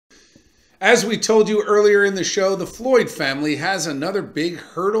As we told you earlier in the show, the Floyd family has another big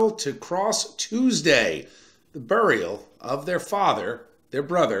hurdle to cross Tuesday: the burial of their father, their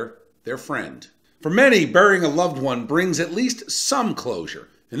brother, their friend. For many, burying a loved one brings at least some closure.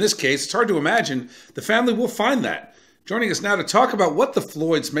 In this case, it's hard to imagine the family will find that. Joining us now to talk about what the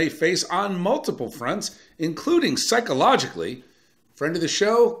Floyds may face on multiple fronts, including psychologically, friend of the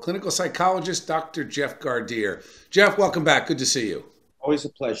show, clinical psychologist, Dr. Jeff Gardere. Jeff, welcome back. Good to see you. Always a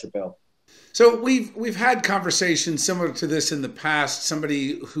pleasure, Bill. So we've had conversations similar to this in the past,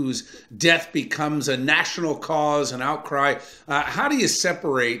 somebody whose death becomes a national cause, an outcry. How do you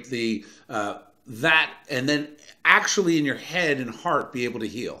separate that and then actually in your head and heart be able to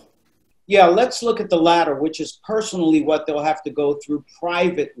heal? Yeah, let's look at the latter, which is personally what they'll have to go through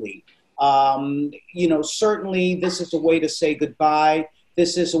privately. Certainly this is a way to say goodbye.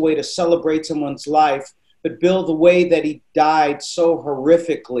 This is a way to celebrate someone's life. But Bill, the way that he died so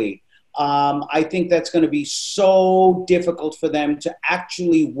horrifically, I think that's going to be so difficult for them to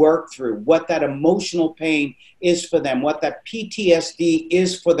actually work through what that emotional pain is for them, what that PTSD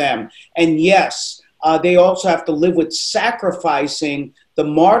is for them. And yes, they also have to live with sacrificing the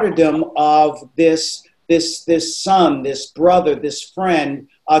martyrdom of this son, this brother, this friend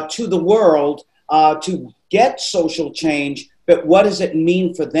to the world to get social change. But what does it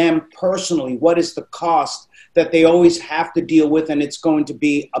mean for them personally? What is the cost that they always have to deal with? And it's going to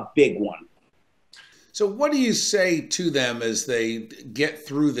be a big one. So what do you say to them as they get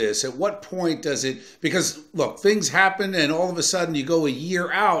through this? At what point does it, because look, things happen and all of a sudden you go a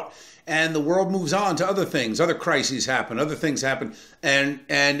year out and the world moves on to other things, other crises happen, other things happen. And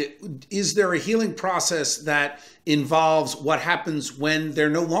is there a healing process that involves what happens when they're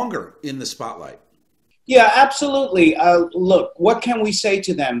no longer in the spotlight? Yeah, absolutely. Look, what can we say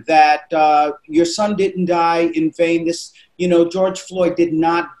to them? That your son didn't die in vain. George Floyd did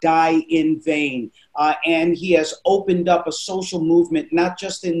not die in vain. And he has opened up a social movement, not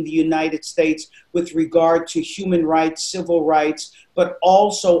just in the United States with regard to human rights, civil rights, but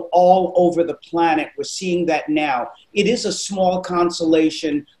also all over the planet. We're seeing that now. It is a small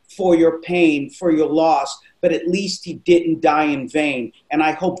consolation for your pain, for your loss, but at least he didn't die in vain. And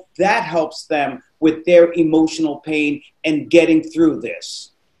I hope that helps them with their emotional pain and getting through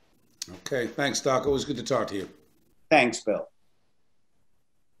this. Okay, thanks, Doc. Always good to talk to you. Thanks, Bill.